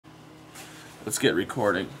Let's get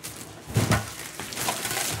recording.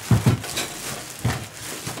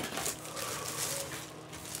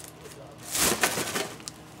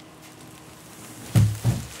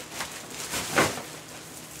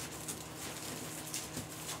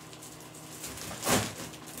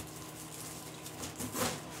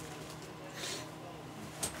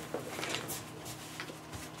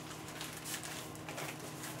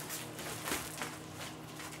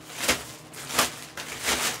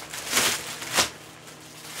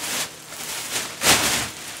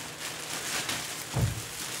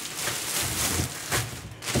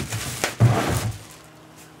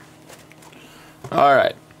 All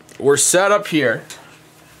right, we're set up here.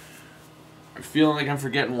 I'm feeling like I'm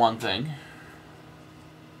forgetting one thing.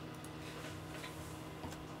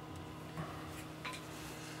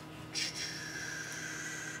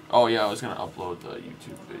 Oh yeah, I was gonna upload the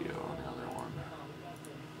YouTube video on the other one.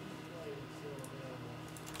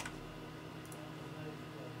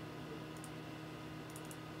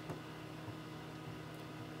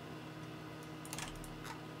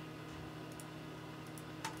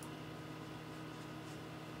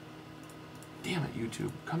 Damn it,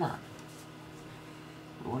 YouTube. Come on.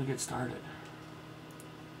 We want to get started.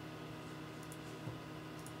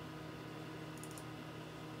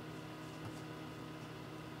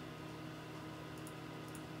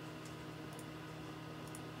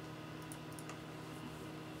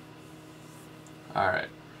 All right.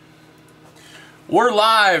 We're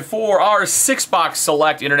live for our 6-box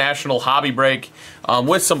select international hobby break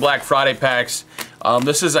with some Black Friday packs.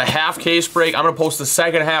 This is a half case break. I'm going to post the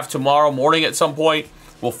second half tomorrow morning at some point.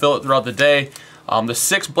 We'll fill it throughout the day. The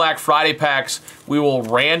 6 Black Friday packs, we will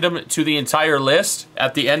random to the entire list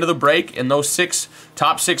at the end of the break, and those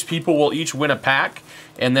top 6 people will each win a pack,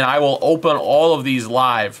 and then I will open all of these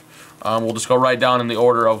live. We'll just go right down in the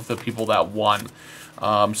order of the people that won.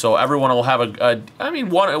 So everyone will have you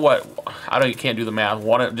can't do the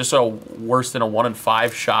math. Just a worse than a 1 in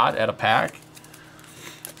 5 shot at a pack.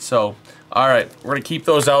 So, all right, we're gonna keep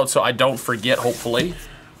those out so I don't forget, hopefully.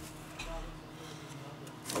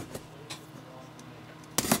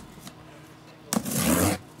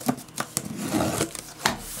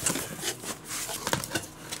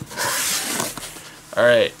 All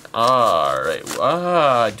right.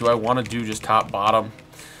 Do I want to do just top, bottom,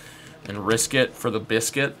 and risk it for the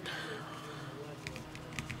biscuit?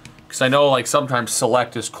 Because I know, like, sometimes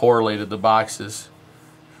select is correlated the boxes.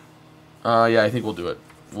 Yeah, I think we'll do it.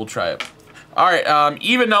 We'll try it. All right,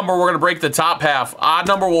 even number, we're going to break the top half. Odd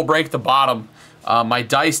number will break the bottom. My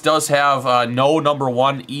dice does have no number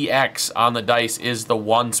 1 EX on the dice is the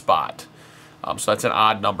 1 spot. So that's an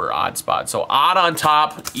odd number, odd spot. So odd on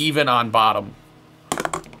top, even on bottom.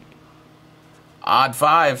 Odd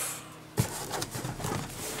 5.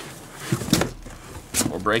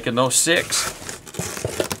 We're breaking those 6.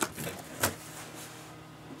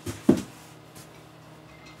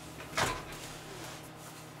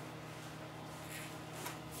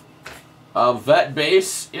 Vet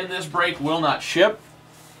base in this break will not ship,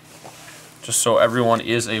 just so everyone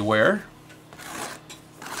is aware.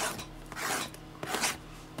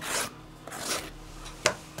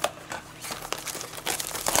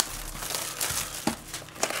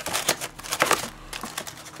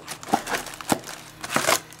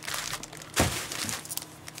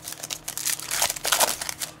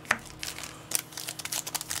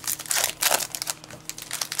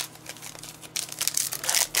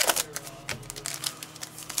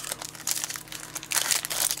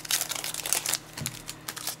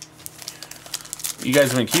 You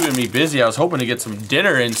guys have been keeping me busy. I was hoping to get some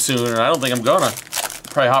dinner in soon, and I don't think I'm gonna.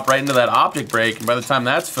 Probably hop right into that optic break, and by the time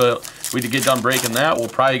that's full, we get done breaking that, we'll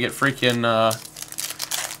probably get freaking,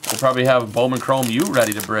 we'll probably have Bowman Chrome U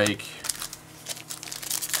ready to break.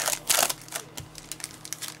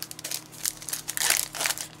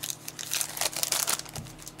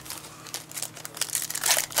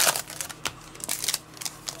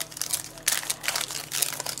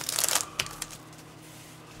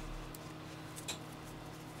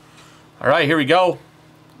 All right, here we go.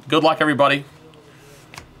 Good luck, everybody.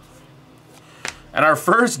 And our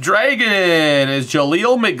first Dragon is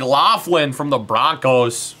Jaleel McLaughlin from the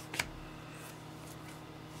Broncos.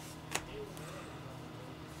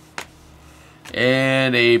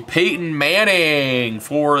 And a Peyton Manning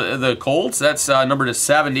for the Colts. That's numbered to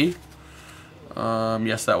 70.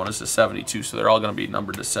 Yes, that one is to 72, so they're all going to be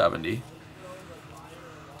numbered to 70.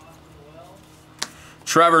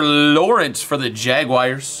 Trevor Lawrence for the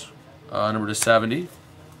Jaguars. Number to 70.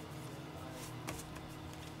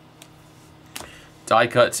 Die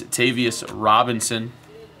cuts, Tavius Robinson.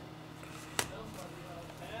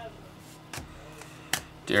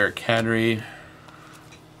 Derrick Henry.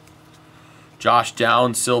 Josh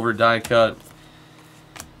Downs, silver die cut.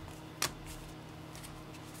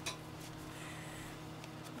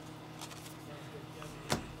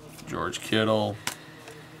 George Kittle.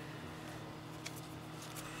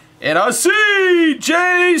 And a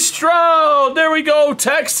C.J. Stroud. There we go,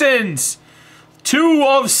 Texans. 2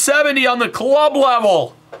 of 70 on the club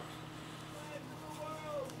level.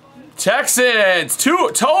 Texans.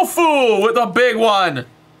 Tofu with a big one.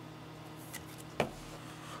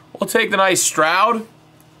 We'll take the nice Stroud.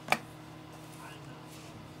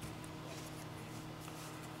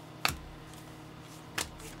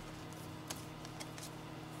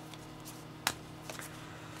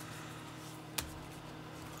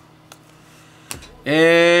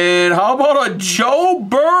 And how about a Joe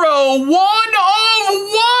Burrow 1 of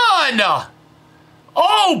 1?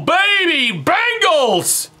 Oh, baby,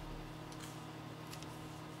 Bengals.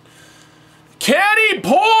 Kenny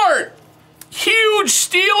Port, huge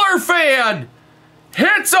Steeler fan,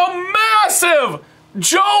 hits a massive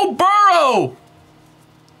Joe Burrow.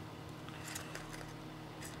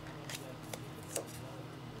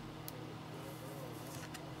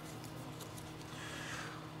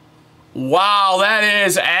 Wow, that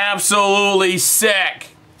is absolutely sick.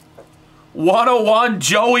 101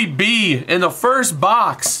 Joey B in the first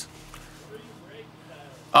box.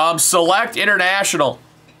 Select International.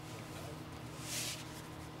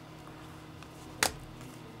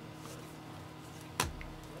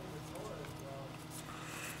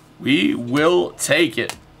 We will take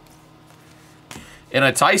it. And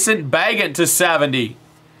a Tyson Bagent to 70.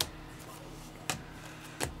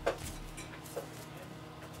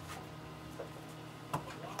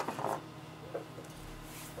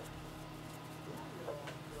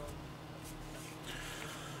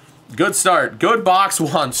 Good start. Good box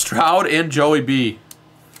one. Stroud and Joey B.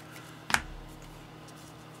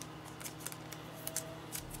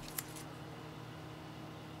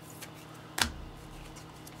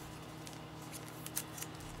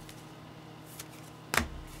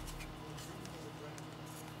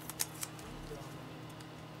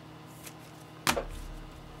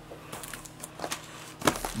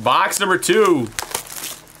 Box number 2.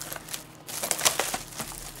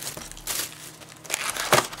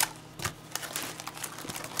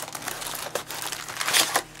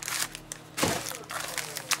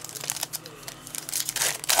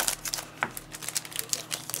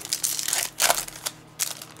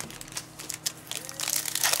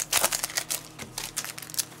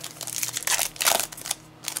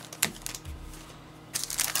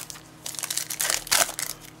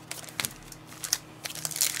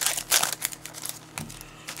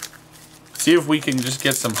 See if we can just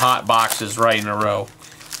get some hot boxes right in a row.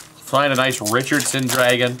 Find a nice Richardson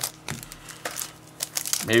Dragon.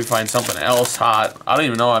 Maybe find something else hot. I don't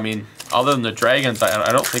even know. I mean, other than the Dragons,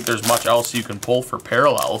 I don't think there's much else you can pull for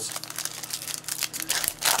parallels.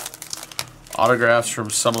 Autographs from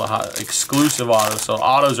some of the hot exclusive autos. So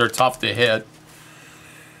autos are tough to hit.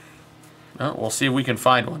 Well, we'll see if we can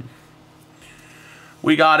find one.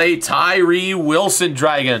 We got a Tyree Wilson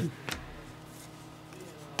Dragon.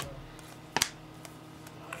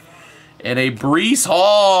 And a Breece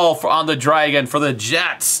Hall on the Dragon for the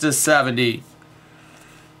Jets to 70.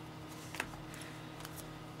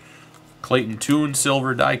 Clayton Tune,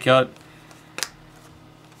 silver die cut.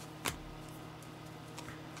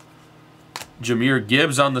 Jahmyr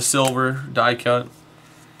Gibbs on the silver die cut.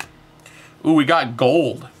 Ooh, we got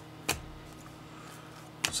gold.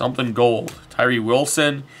 Something gold. Tyree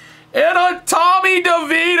Wilson. And a Tommy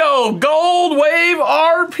DeVito gold wave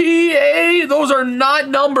RPA. Those are not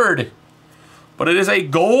numbered. But it is a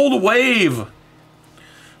gold wave.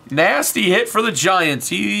 Nasty hit for the Giants.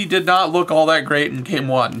 He did not look all that great in game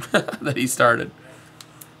 1 that he started.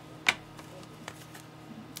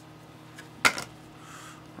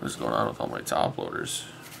 What's going on with all my top loaders?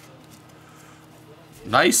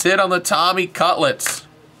 Nice hit on the Tommy Cutlets.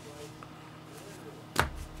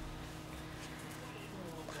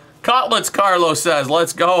 Cutlets, Carlo says.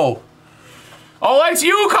 Let's go. Oh, that's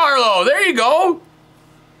you, Carlo. There you go.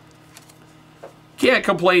 Can't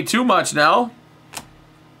complain too much now.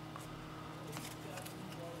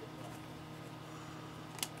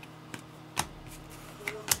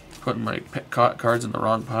 Putting my cards in the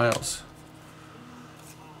wrong piles.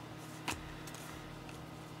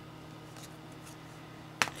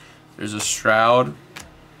 There's a Stroud.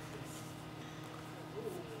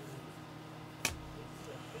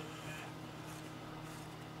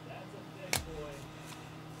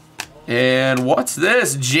 And what's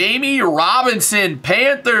this? Jamie Robinson,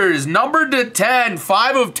 Panthers, numbered to 10,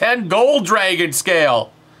 5 of 10 gold dragon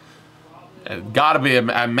scale. Gotta be,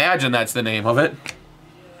 I imagine that's the name of it.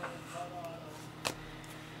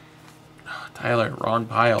 Tyler, wrong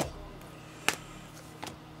pile.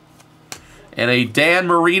 And a Dan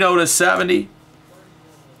Marino to 70.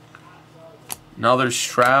 Another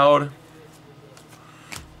Stroud.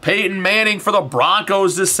 Peyton Manning for the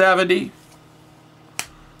Broncos to 70.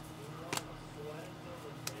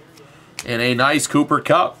 And a nice Cooper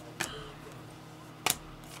Kupp.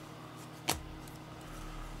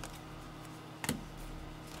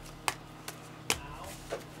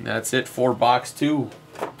 That's it for box 2.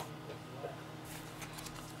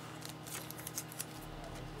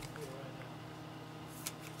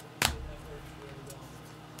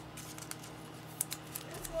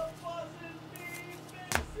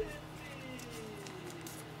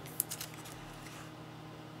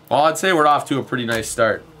 Well, I'd say we're off to a pretty nice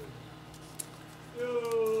start.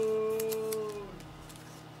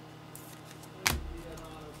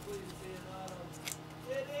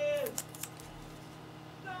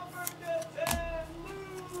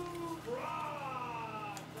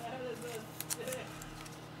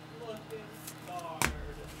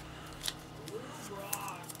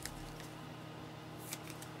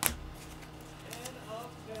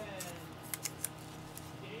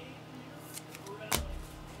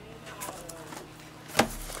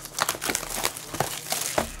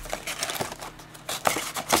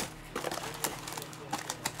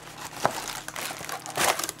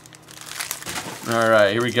 All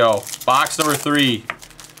right, here we go. Box number 3.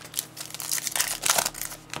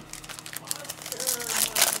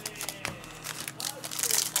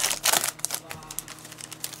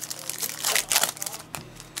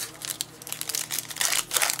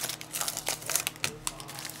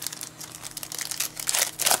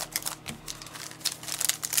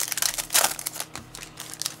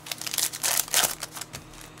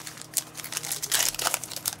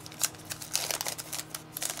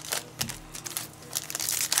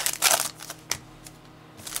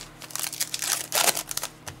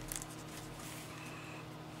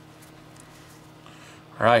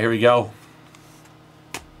 All right, here we go.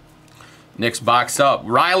 Next box up.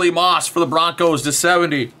 Riley Moss for the Broncos to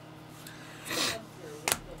 70.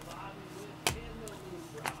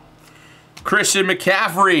 Christian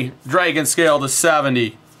McCaffrey, Dragon Scale to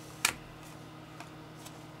 70.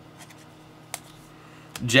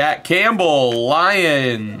 Jack Campbell,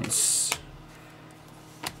 Lions.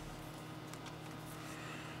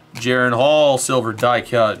 Jaron Hall, silver die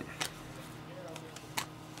cut.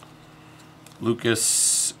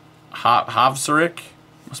 Lucas Havsarick,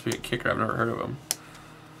 must be a kicker, I've never heard of him.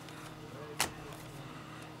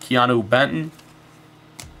 Keanu Benton.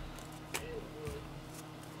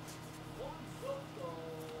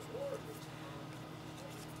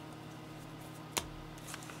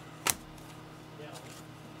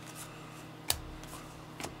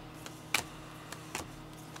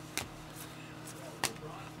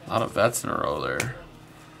 A lot of vets in a row there.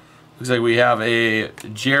 Looks like we have a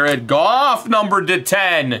Jared Goff numbered to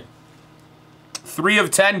 10. 3 of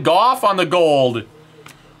 10 Goff on the gold.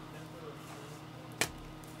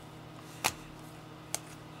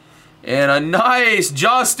 And a nice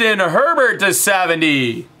Justin Herbert to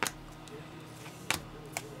 70.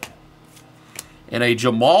 And a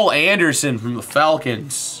Jamal Anderson from the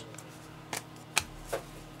Falcons.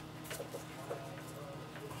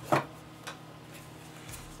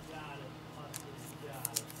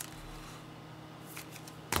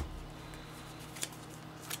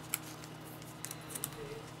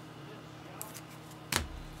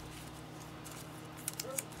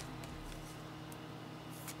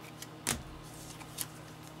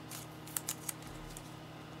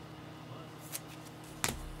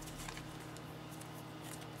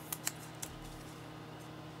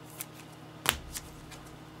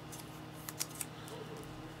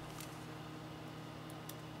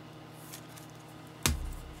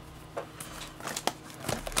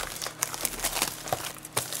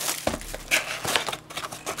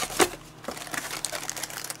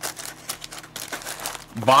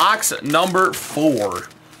 Box number 4.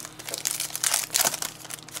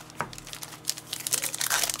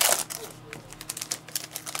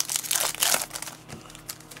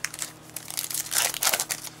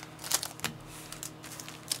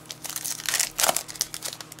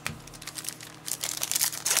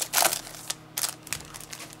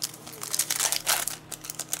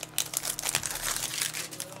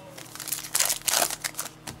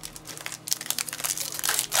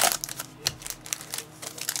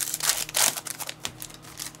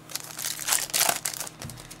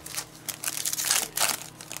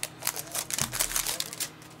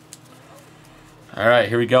 All right,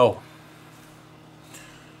 here we go.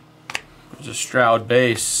 a Stroud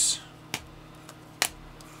base.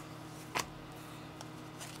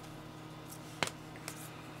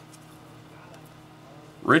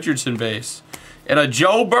 Richardson base. And a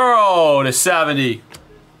Joe Burrow to 70.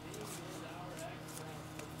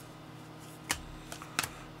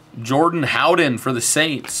 Jordan Howden for the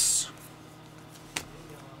Saints.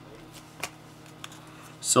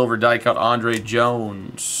 Silver die cut Andre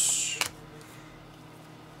Jones.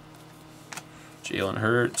 Jalen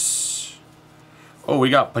Hurts. Oh, we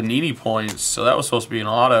got Panini points, so that was supposed to be an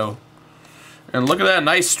auto. And look at that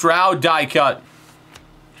nice Stroud die cut.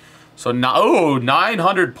 So now,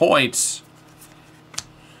 900 points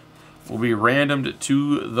will be randomed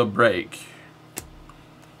to the break.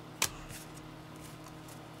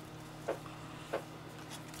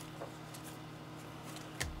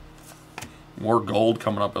 More gold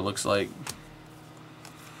coming up, it looks like.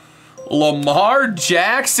 Lamar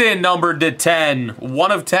Jackson, numbered to 10.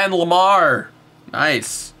 1 of 10, Lamar.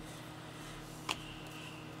 Nice.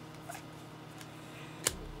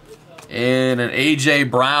 And an A.J.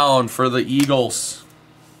 Brown for the Eagles.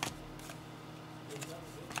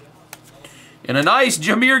 And a nice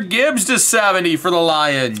Jahmyr Gibbs to 70 for the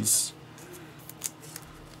Lions.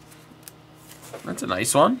 That's a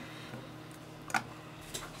nice one.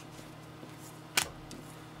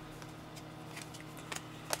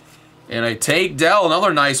 And a Take Dell,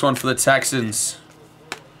 another nice one for the Texans.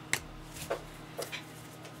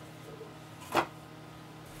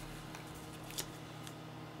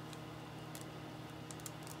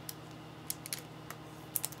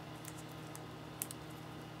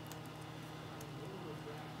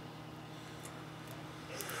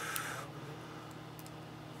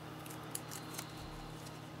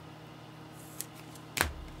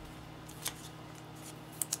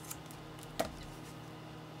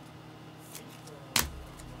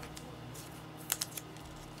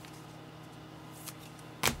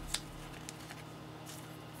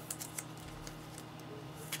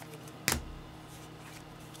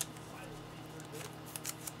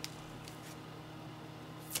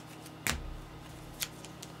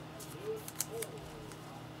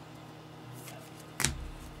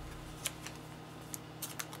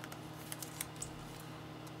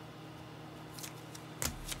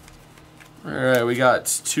 All right, we got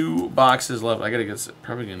 2 boxes left. I gotta get,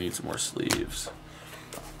 probably gonna need some more sleeves,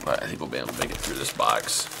 but I think we'll be able to make it through this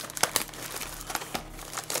box.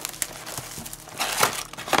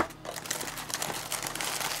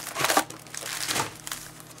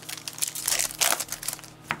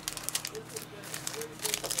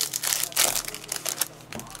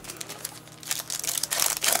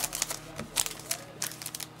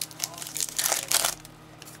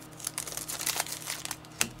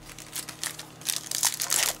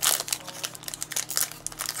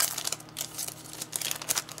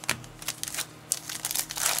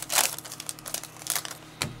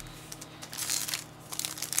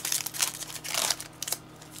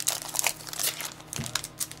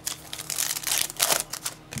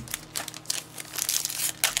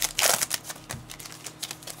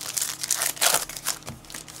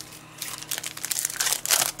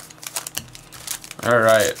 All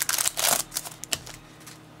right,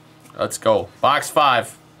 let's go. Box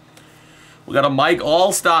 5. We got a Mike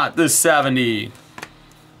Allstott, this 70.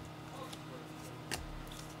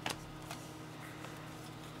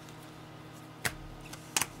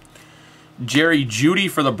 Jerry Jeudy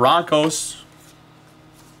for the Broncos.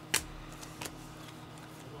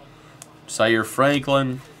 Zaire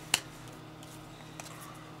Franklin.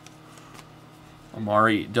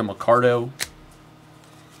 Amari DeMarcado.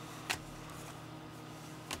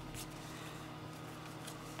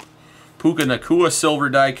 Puka Nacua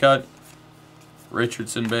silver die cut.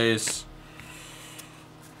 Richardson base.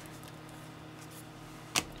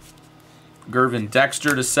 Gervin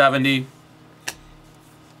Dexter to 70.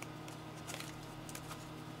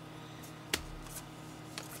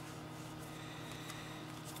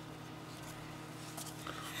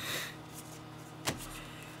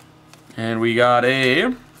 And we got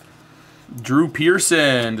a Drew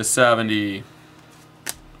Pearson to 70.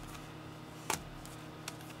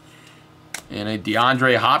 And a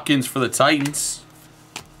DeAndre Hopkins for the Titans.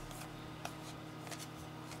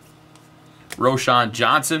 Roshan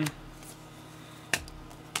Johnson.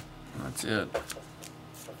 That's it.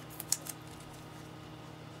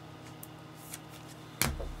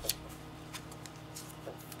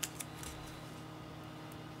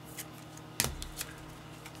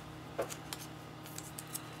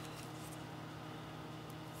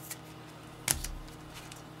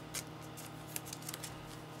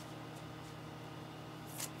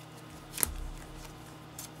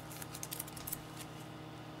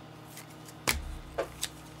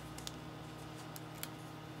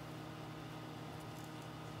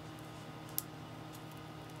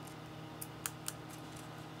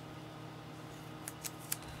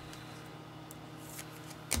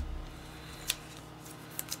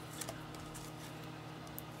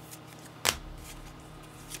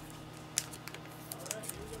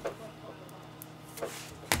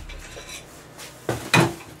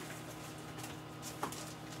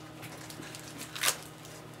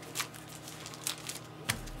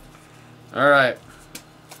 All right.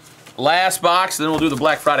 Last box, then we'll do the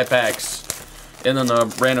Black Friday packs. And then the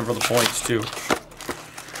random for the points, too.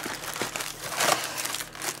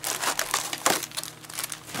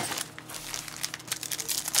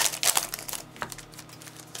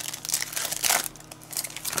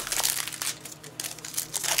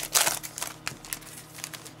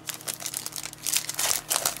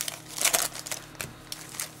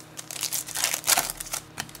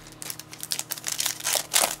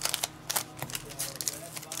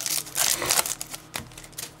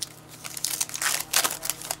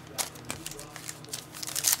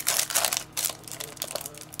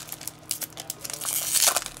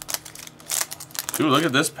 Dude, look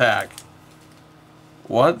at this pack.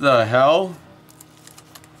 What the hell?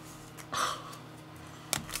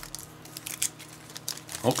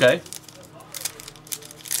 Okay.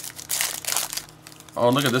 Oh,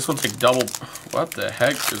 look at this one's like double. What the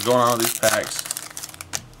heck is going on with these packs?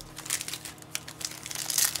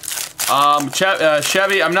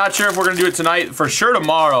 Chevy, I'm not sure if we're going to do it tonight. For sure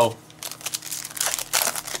tomorrow.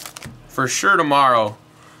 For sure tomorrow.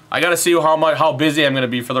 I got to see how busy I'm going to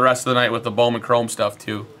be for the rest of the night with the Bowman Chrome stuff,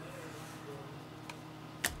 too.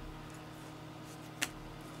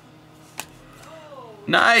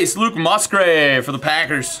 Nice. Luke Musgrave for the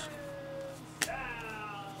Packers.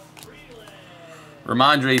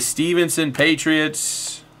 Ramondre Stevenson,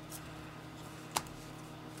 Patriots.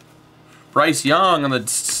 Bryce Young on the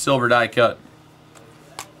silver die cut.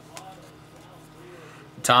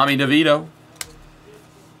 Tommy DeVito.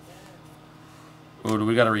 Oh, do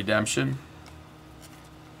we got a redemption?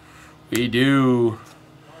 We do.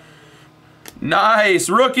 Nice.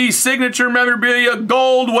 Rookie signature memorabilia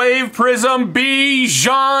gold wave prism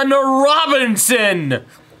Bijan Robinson.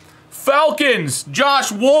 Falcons.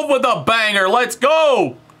 Josh Wolf with a banger. Let's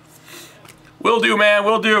go. Will do, man.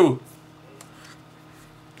 Will do.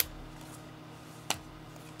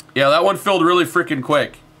 Yeah, that one filled really freaking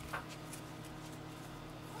quick.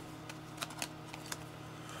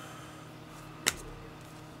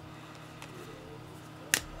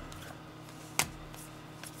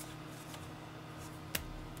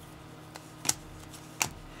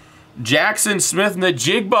 Jackson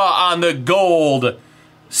Smith-Njigba on the gold.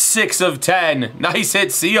 6 of 10. Nice hit,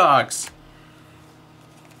 Seahawks.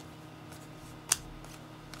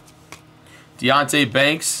 Deonte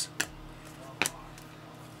Banks.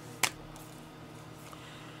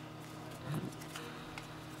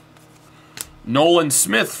 Nolan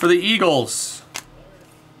Smith for the Eagles.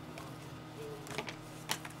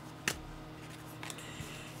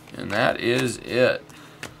 And that is it.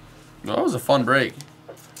 Well, that was a fun break.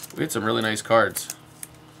 We had some really nice cards.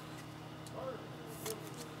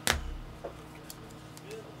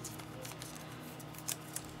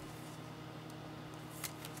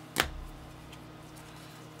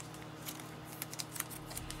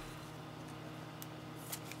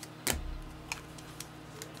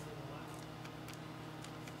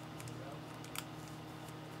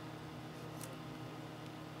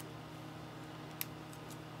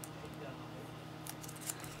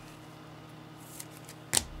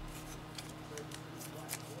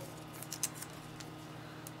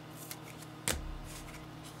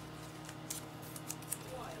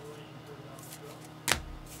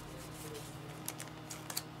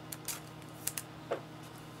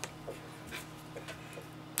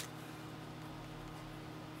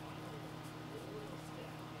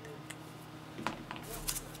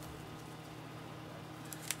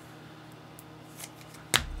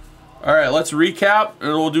 All right, let's recap, and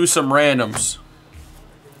we'll do some randoms.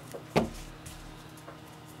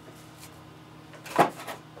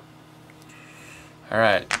 All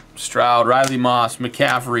right, Stroud, Riley Moss,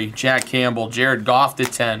 McCaffrey, Jack Campbell, Jared Goff to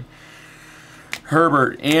 10,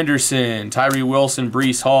 Herbert, Anderson, Tyree Wilson,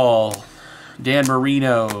 Breece Hall, Dan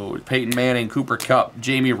Marino, Peyton Manning, Cooper Kupp,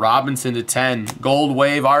 Jamie Robinson to 10, Gold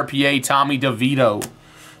Wave, RPA, Tommy DeVito,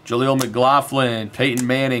 Jaleel McLaughlin, Peyton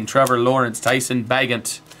Manning, Trevor Lawrence, Tyson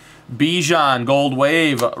Bagant, Bijan, Gold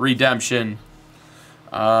Wave redemption.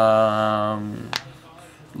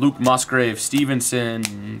 Luke Musgrave,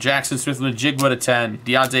 Stevenson, Jackson Smith-Njigba to 10,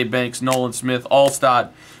 Deonte Banks, Nolan Smith,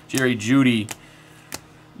 Allstott, Jerry Jeudy,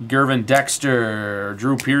 Gervin Dexter,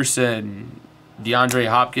 Drew Pearson, DeAndre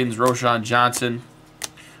Hopkins, Roshan Johnson,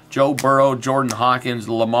 Joe Burrow, Jordan Hawkins,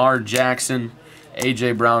 Lamar Jackson,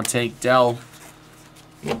 A.J. Brown, Tank Dell.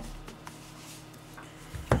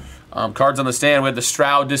 Cards on the stand with the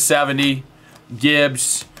Stroud to 70,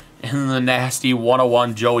 Gibbs, and the nasty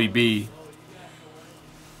 101 Joey B.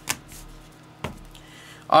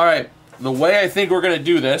 All right, the way I think we're going to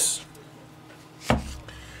do this,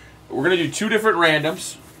 we're going to do 2 different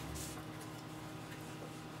randoms.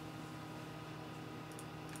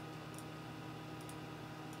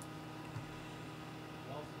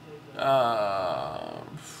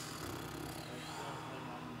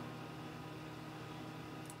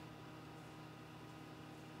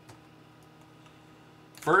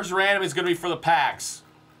 First random is going to be for the packs.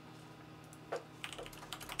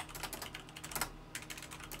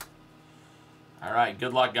 All right,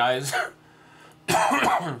 good luck, guys.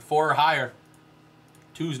 4 or higher.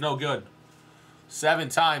 2's no good. 7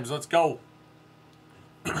 times. Let's go.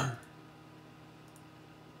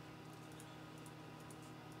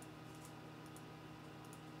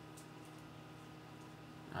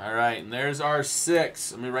 All right, and there's our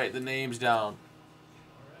 6. Let me write the names down.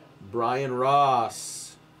 Brian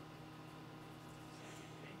Ross.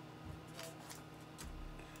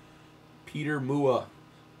 Peter Mua.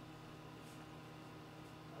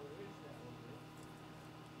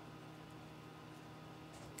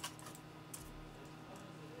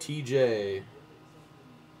 TJ.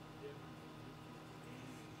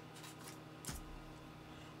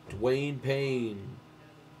 Dwayne Payne.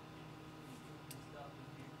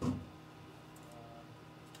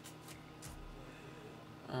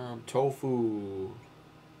 Tofu.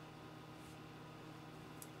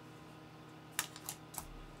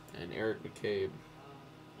 And Eric McCabe.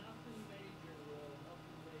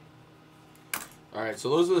 All right, so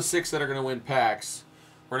those are the 6 that are going to win packs.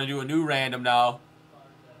 We're going to do a new random now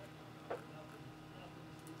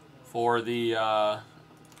for the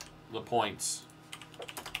points.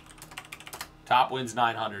 Top wins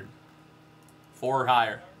 900. 4 or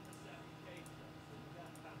higher.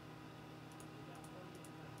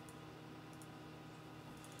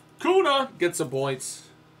 Kuna gets some points.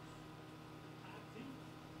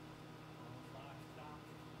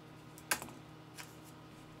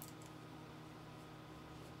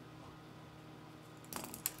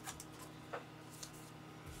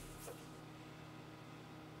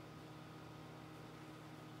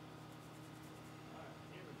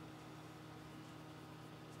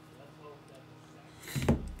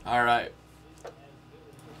 All right.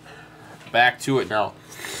 Back to it now.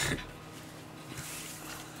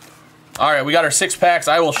 All right, we got our 6 packs.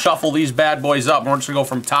 I will shuffle these bad boys up. We're just going to go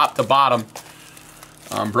from top to bottom.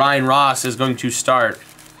 Brian Ross is going to start.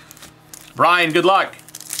 Brian, good luck.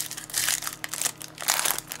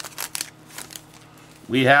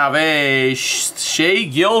 We have a Shea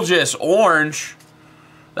Gilgeous orange.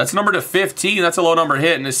 That's number to 15. That's a low number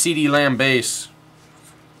hit and a CD Lamb base.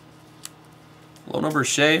 Low number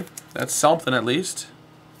Shea. That's something at least.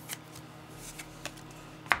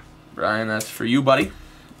 Brian, that's for you, buddy.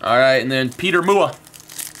 All right, and then Peter Mua.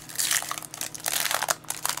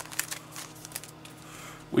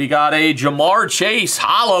 We got a Jamar Chase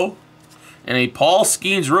hollow and a Paul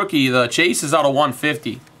Skeens rookie. The Chase is out of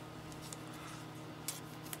 150.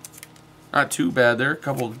 Not too bad there. A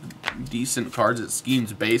couple decent cards at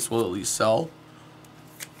Skeens base will at least sell.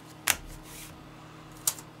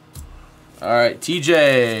 All right,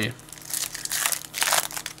 TJ.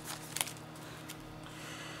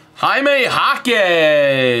 Jaime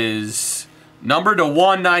Jaquez. Numbered to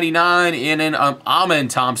 199 in an Amen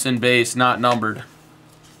Thompson base, not numbered.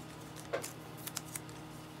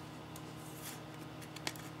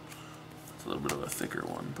 It's a little bit of a thicker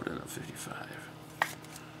one. Put in a 55.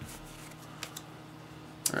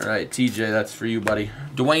 All right, TJ, that's for you, buddy.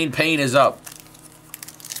 Dwayne Payne is up.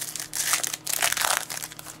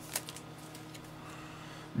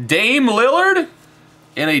 Dame Lillard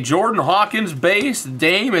in a Jordan Hawkins base.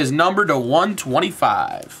 Dame is numbered to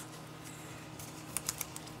 125.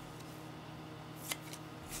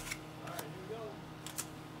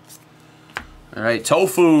 All right,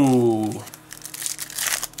 Tofu.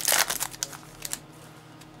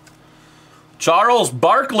 Charles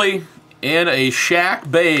Barkley in a Shaq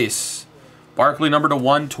base. Barkley numbered to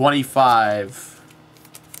 125.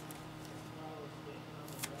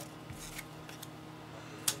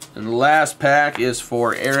 And the last pack is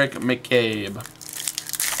for Eric McCabe.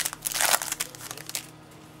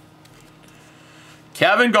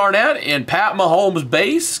 Kevin Garnett in Pat Mahomes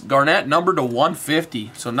base. Garnett numbered to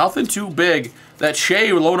 150. So nothing too big. That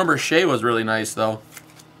Shea, low number Shea was really nice though.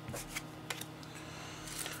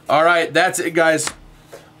 All right, that's it, guys.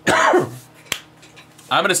 I'm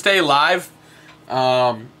going to stay live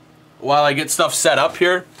while I get stuff set up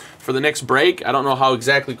here for the next break. I don't know how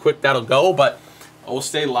exactly quick that'll go, but we'll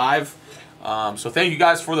stay live. So thank you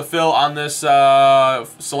guys for the fill on this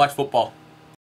Select Football.